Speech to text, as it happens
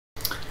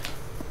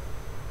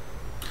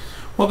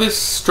Well, this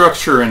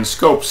structure and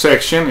scope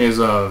section is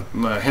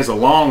has a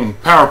long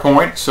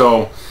PowerPoint,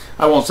 so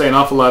I won't say an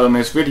awful lot on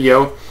this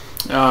video,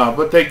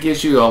 but that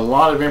gives you a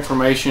lot of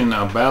information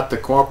about the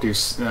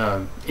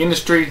cooperative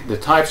industry, the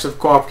types of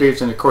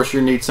cooperatives, and of course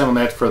you need some of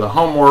that for the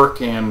homework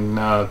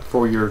and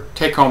for your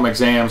take-home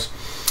exams.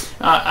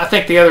 I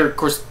think the other, of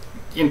course,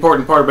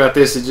 important part about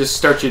this is just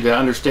start you to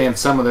understand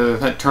some of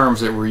the terms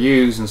that were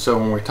used, and so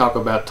when we talk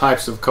about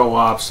types of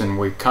co-ops and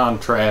we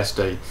contrast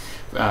a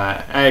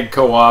ag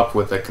co-op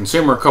with a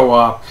consumer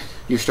co-op,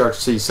 you start to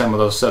see some of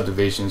those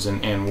subdivisions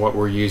and what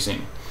we're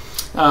using.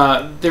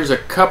 There's a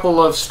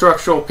couple of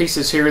structural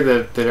pieces here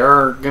that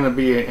are going to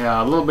be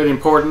a little bit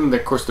important.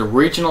 Of course, the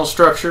regional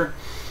structure.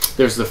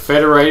 There's the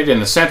federated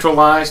and the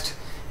centralized,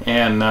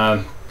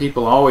 and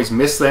people always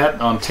miss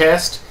that on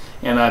test,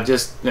 and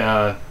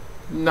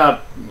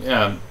not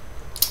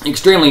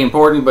extremely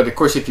important, but of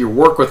course if you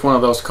work with one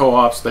of those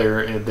co-ops, they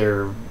have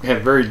a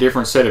very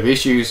different set of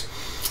issues.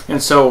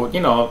 And so,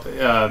 you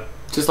know,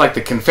 just like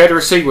the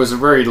Confederacy was a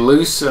very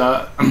loose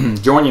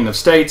joining of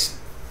states,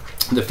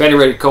 the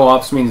federated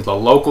co-ops means the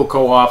local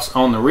co-ops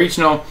own the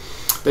regional.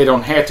 They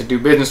don't have to do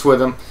business with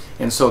them,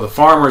 and so the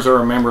farmers are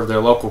a member of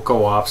their local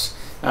co-ops.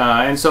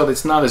 And so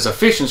it's not as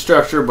efficient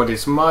structure, but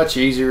it's much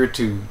easier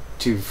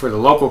for the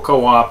local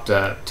co-op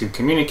to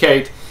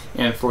communicate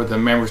and for the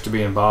members to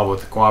be involved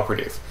with the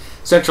cooperative.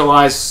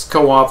 Centralized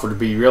co-op would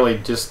be really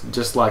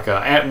just like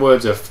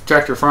Atwoods, a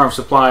Tractor Farm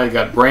Supply.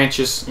 Got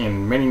branches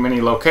in many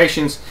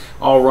locations,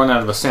 all run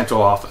out of a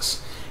central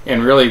office.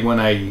 And really, when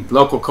a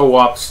local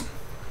co-op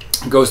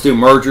goes through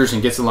mergers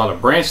and gets a lot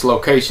of branch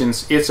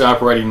locations, it's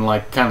operating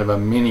like kind of a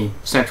mini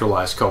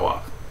centralized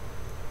co-op.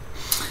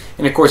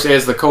 And of course,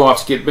 as the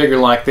co-ops get bigger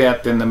like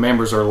that, then the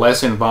members are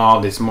less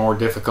involved. It's more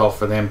difficult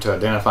for them to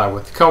identify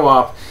with the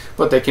co-op,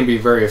 but they can be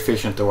very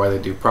efficient the way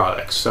they do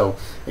products. So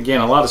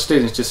again, a lot of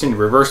students just seem to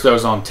reverse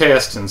those on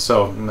tests, and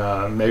so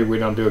maybe we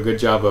don't do a good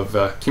job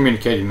of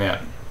communicating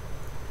that.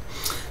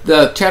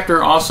 The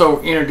chapter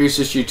also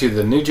introduces you to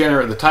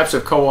the types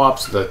of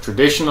co-ops, the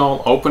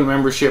traditional open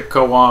membership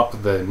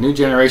co-op, the new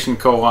generation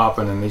co-op,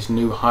 and then these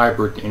new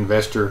hybrid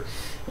investor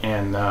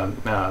and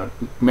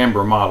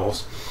member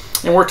models.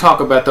 And we'll talk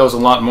about those a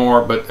lot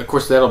more, but of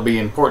course that'll be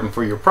important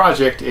for your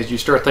project. As you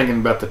start thinking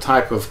about the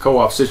type of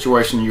co-op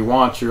situation you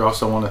want, you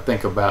also want to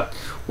think about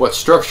what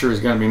structure is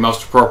going to be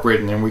most appropriate,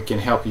 and then we can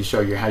help you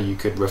show you how you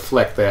could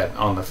reflect that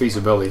on the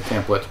feasibility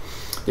template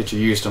that you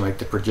use to make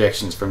the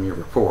projections from your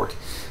report.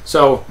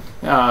 So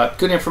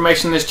good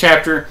information in this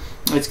chapter.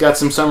 It's got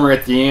some summary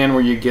at the end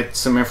where you get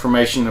some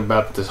information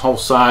about the whole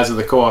size of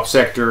the co-op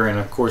sector, and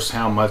of course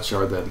how much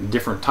are the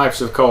different types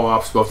of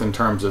co-ops, both in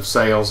terms of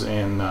sales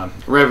and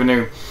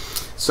revenue.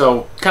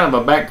 So kind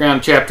of a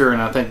background chapter, and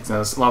I think a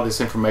lot of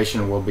this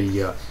information will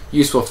be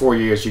useful for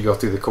you as you go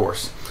through the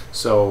course.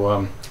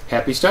 So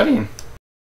happy studying.